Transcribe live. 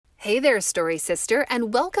Hey there, Story Sister,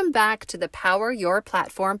 and welcome back to the Power Your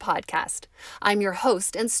Platform podcast. I'm your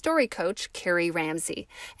host and story coach, Carrie Ramsey,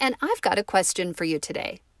 and I've got a question for you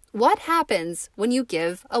today. What happens when you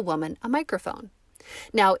give a woman a microphone?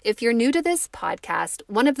 Now, if you're new to this podcast,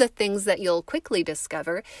 one of the things that you'll quickly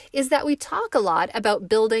discover is that we talk a lot about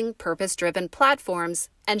building purpose-driven platforms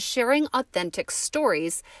and sharing authentic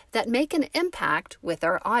stories that make an impact with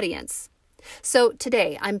our audience. So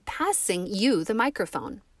today, I'm passing you the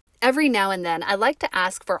microphone. Every now and then, I like to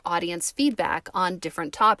ask for audience feedback on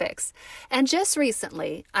different topics. And just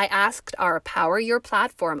recently, I asked our Power Your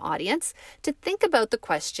Platform audience to think about the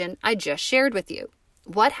question I just shared with you.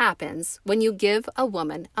 What happens when you give a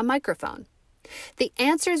woman a microphone? The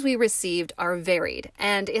answers we received are varied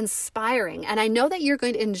and inspiring, and I know that you're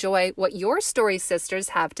going to enjoy what your story sisters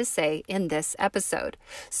have to say in this episode.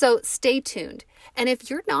 So stay tuned. And if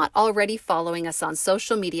you're not already following us on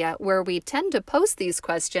social media where we tend to post these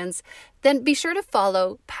questions, then be sure to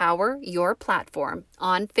follow Power Your Platform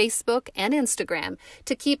on Facebook and Instagram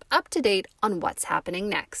to keep up to date on what's happening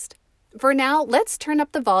next. For now, let's turn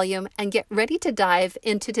up the volume and get ready to dive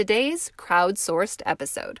into today's crowdsourced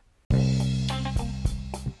episode.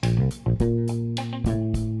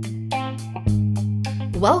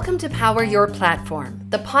 Welcome to Power Your Platform,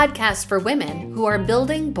 the podcast for women who are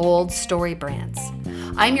building bold story brands.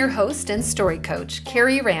 I'm your host and story coach,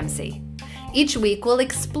 Carrie Ramsey. Each week, we'll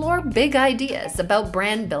explore big ideas about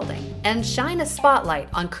brand building and shine a spotlight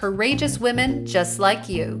on courageous women just like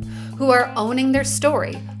you who are owning their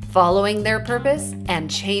story, following their purpose,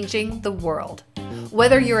 and changing the world.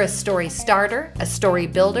 Whether you're a story starter, a story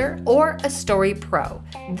builder, or a story pro,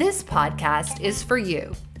 this podcast is for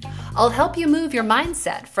you. I'll help you move your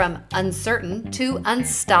mindset from uncertain to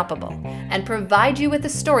unstoppable and provide you with the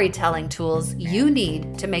storytelling tools you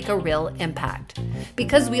need to make a real impact.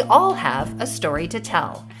 Because we all have a story to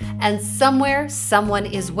tell, and somewhere someone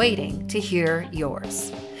is waiting to hear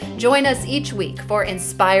yours. Join us each week for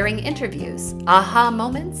inspiring interviews, aha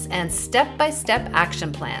moments, and step-by-step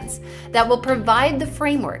action plans that will provide the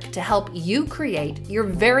framework to help you create your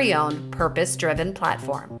very own purpose-driven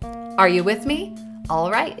platform. Are you with me? All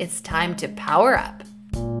right, it's time to power up.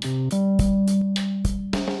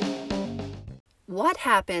 What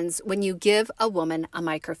happens when you give a woman a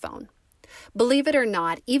microphone? Believe it or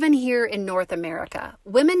not, even here in North America,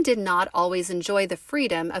 women did not always enjoy the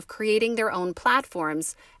freedom of creating their own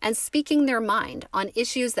platforms and speaking their mind on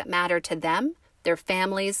issues that matter to them, their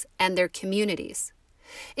families, and their communities.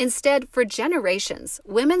 Instead, for generations,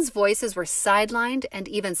 women's voices were sidelined and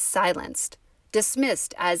even silenced,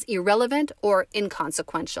 dismissed as irrelevant or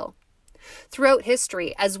inconsequential. Throughout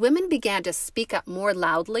history, as women began to speak up more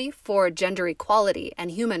loudly for gender equality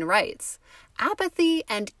and human rights, apathy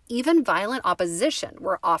and even violent opposition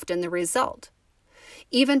were often the result.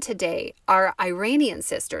 Even today, our Iranian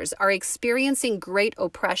sisters are experiencing great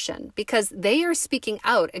oppression because they are speaking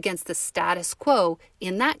out against the status quo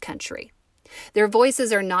in that country. Their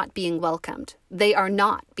voices are not being welcomed. They are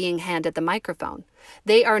not being handed the microphone.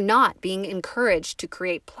 They are not being encouraged to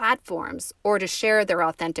create platforms or to share their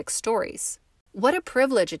authentic stories. What a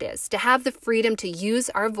privilege it is to have the freedom to use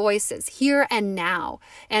our voices here and now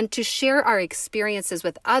and to share our experiences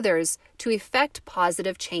with others to effect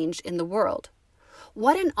positive change in the world.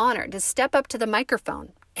 What an honor to step up to the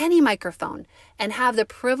microphone, any microphone, and have the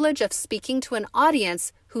privilege of speaking to an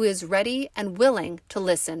audience who is ready and willing to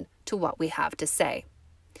listen to what we have to say.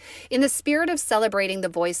 In the spirit of celebrating the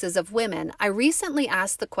voices of women, I recently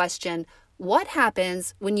asked the question, what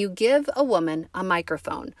happens when you give a woman a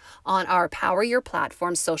microphone on our Power Your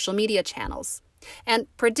Platform social media channels? And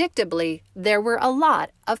predictably, there were a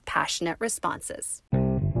lot of passionate responses.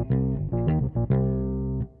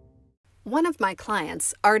 One of my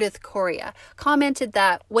clients, Ardith Correa, commented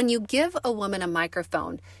that when you give a woman a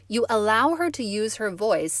microphone, you allow her to use her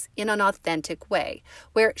voice in an authentic way,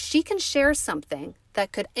 where she can share something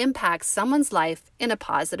that could impact someone's life in a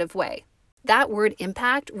positive way. That word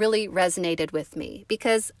impact really resonated with me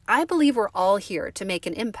because I believe we're all here to make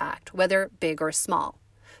an impact, whether big or small.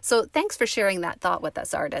 So thanks for sharing that thought with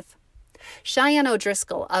us, Ardith. Cheyenne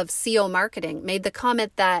O'Driscoll of CO Marketing made the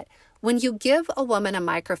comment that when you give a woman a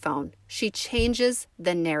microphone, she changes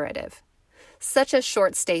the narrative. Such a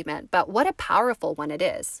short statement, but what a powerful one it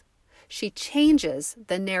is. She changes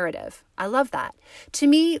the narrative. I love that. To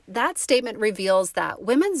me, that statement reveals that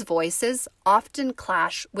women's voices often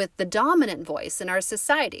clash with the dominant voice in our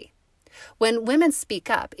society. When women speak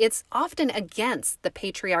up, it's often against the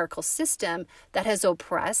patriarchal system that has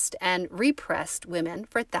oppressed and repressed women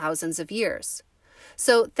for thousands of years.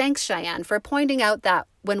 So thanks, Cheyenne, for pointing out that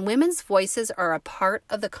when women's voices are a part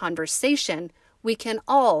of the conversation, we can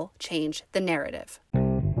all change the narrative.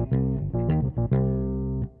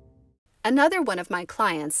 Another one of my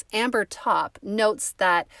clients, Amber Top, notes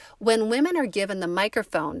that when women are given the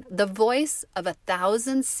microphone, the voice of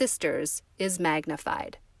 1,000 sisters is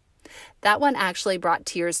magnified. That one actually brought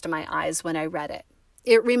tears to my eyes when I read it.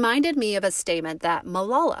 It reminded me of a statement that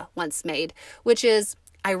Malala once made, which is,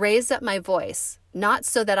 "I raise up my voice, not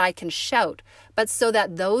so that I can shout, but so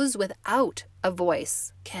that those without a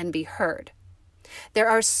voice can be heard." There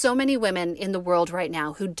are so many women in the world right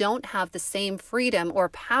now who don't have the same freedom or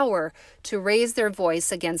power to raise their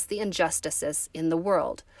voice against the injustices in the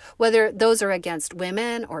world, whether those are against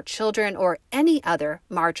women or children or any other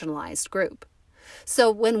marginalized group.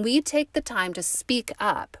 So when we take the time to speak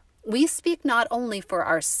up, we speak not only for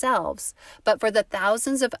ourselves, but for the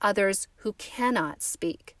thousands of others who cannot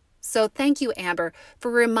speak. So thank you, Amber,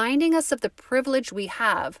 for reminding us of the privilege we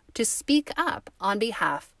have to speak up on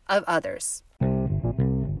behalf of others.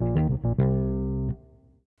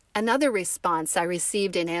 Another response I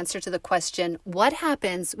received in answer to the question, "What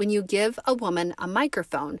happens when you give a woman a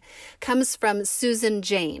microphone?" comes from Susan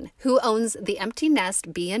Jane, who owns the Empty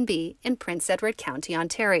Nest B&B in Prince Edward County,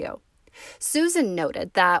 Ontario. Susan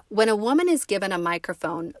noted that when a woman is given a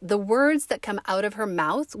microphone, the words that come out of her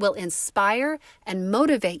mouth will inspire and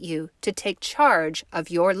motivate you to take charge of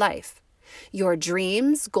your life. Your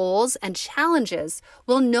dreams, goals, and challenges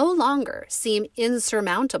will no longer seem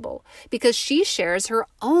insurmountable because she shares her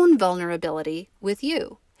own vulnerability with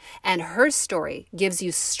you, and her story gives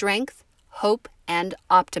you strength, hope, and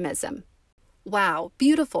optimism. Wow,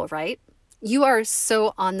 beautiful, right? You are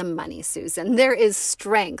so on the money, Susan. There is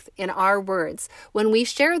strength in our words when we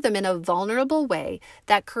share them in a vulnerable way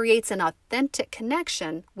that creates an authentic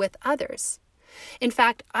connection with others. In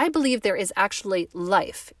fact, I believe there is actually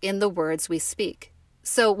life in the words we speak.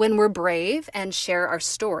 So when we're brave and share our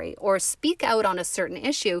story or speak out on a certain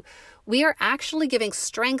issue, we are actually giving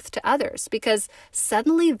strength to others because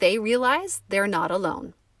suddenly they realize they're not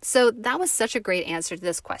alone. So that was such a great answer to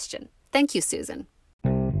this question. Thank you, Susan.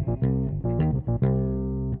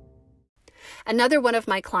 Another one of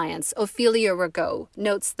my clients, Ophelia Rago,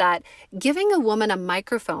 notes that giving a woman a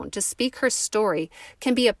microphone to speak her story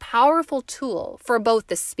can be a powerful tool for both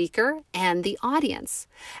the speaker and the audience,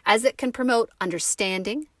 as it can promote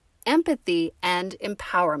understanding, empathy, and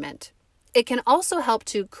empowerment. It can also help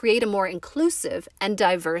to create a more inclusive and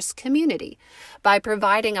diverse community by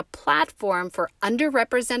providing a platform for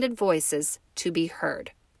underrepresented voices to be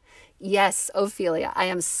heard. Yes, Ophelia, I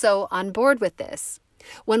am so on board with this.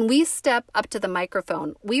 When we step up to the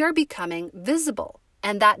microphone, we are becoming visible,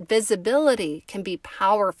 and that visibility can be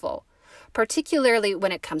powerful, particularly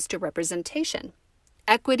when it comes to representation.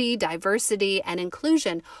 Equity, diversity, and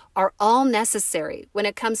inclusion are all necessary when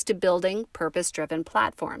it comes to building purpose-driven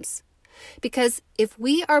platforms. Because if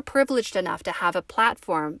we are privileged enough to have a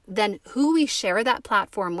platform, then who we share that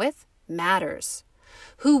platform with matters.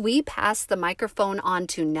 Who we pass the microphone on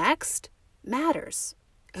to next matters.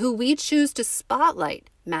 Who we choose to spotlight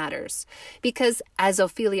matters, because, as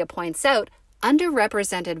Ophelia points out,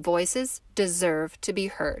 underrepresented voices deserve to be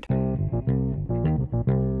heard.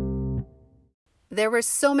 There were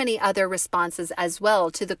so many other responses as well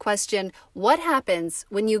to the question, what happens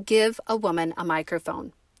when you give a woman a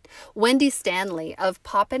microphone? Wendy Stanley of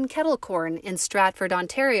Pop and Kettle Corn in Stratford,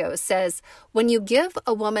 Ontario says, when you give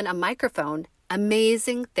a woman a microphone,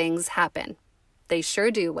 amazing things happen. They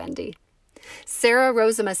sure do, Wendy. Sarah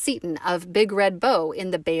Rosema Seaton of Big Red Bow in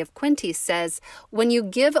the Bay of Quinte says, when you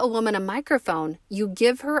give a woman a microphone, you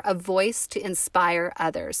give her a voice to inspire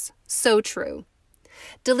others. So true.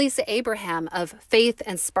 Delisa Abraham of Faith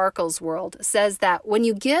and Sparkles World says that when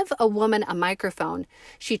you give a woman a microphone,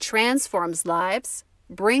 she transforms lives,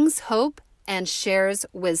 brings hope, and shares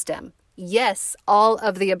wisdom. Yes, all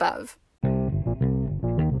of the above.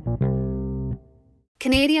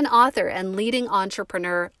 Canadian author and leading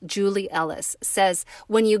entrepreneur Julie Ellis says,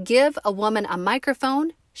 when you give a woman a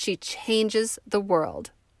microphone, she changes the world.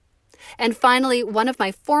 And finally, one of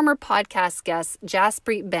my former podcast guests,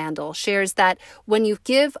 Jaspreet Bandel, shares that when you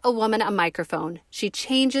give a woman a microphone, she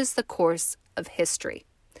changes the course of history.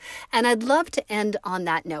 And I'd love to end on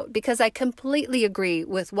that note because I completely agree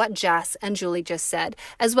with what Jas and Julie just said,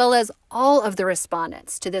 as well as all of the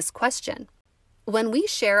respondents to this question. When we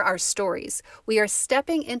share our stories, we are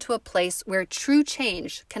stepping into a place where true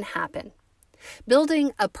change can happen.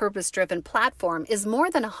 Building a purpose-driven platform is more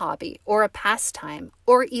than a hobby or a pastime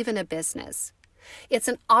or even a business. It's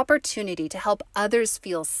an opportunity to help others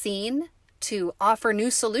feel seen, to offer new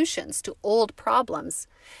solutions to old problems,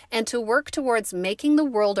 and to work towards making the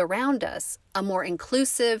world around us a more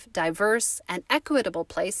inclusive, diverse, and equitable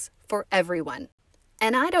place for everyone.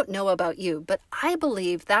 And I don't know about you, but I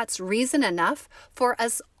believe that's reason enough for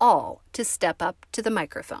us all to step up to the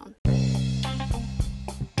microphone.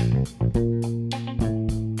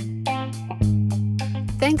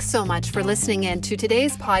 Thanks so much for listening in to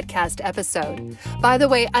today's podcast episode. By the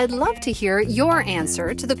way, I'd love to hear your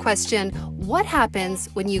answer to the question, what happens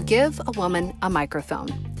when you give a woman a microphone?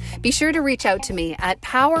 Be sure to reach out to me at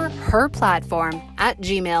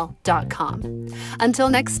powerherplatform@gmail.com. Until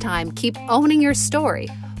next time, keep owning your story,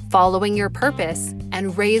 following your purpose,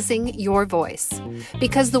 and raising your voice,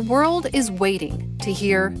 because the world is waiting to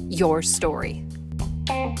hear your story.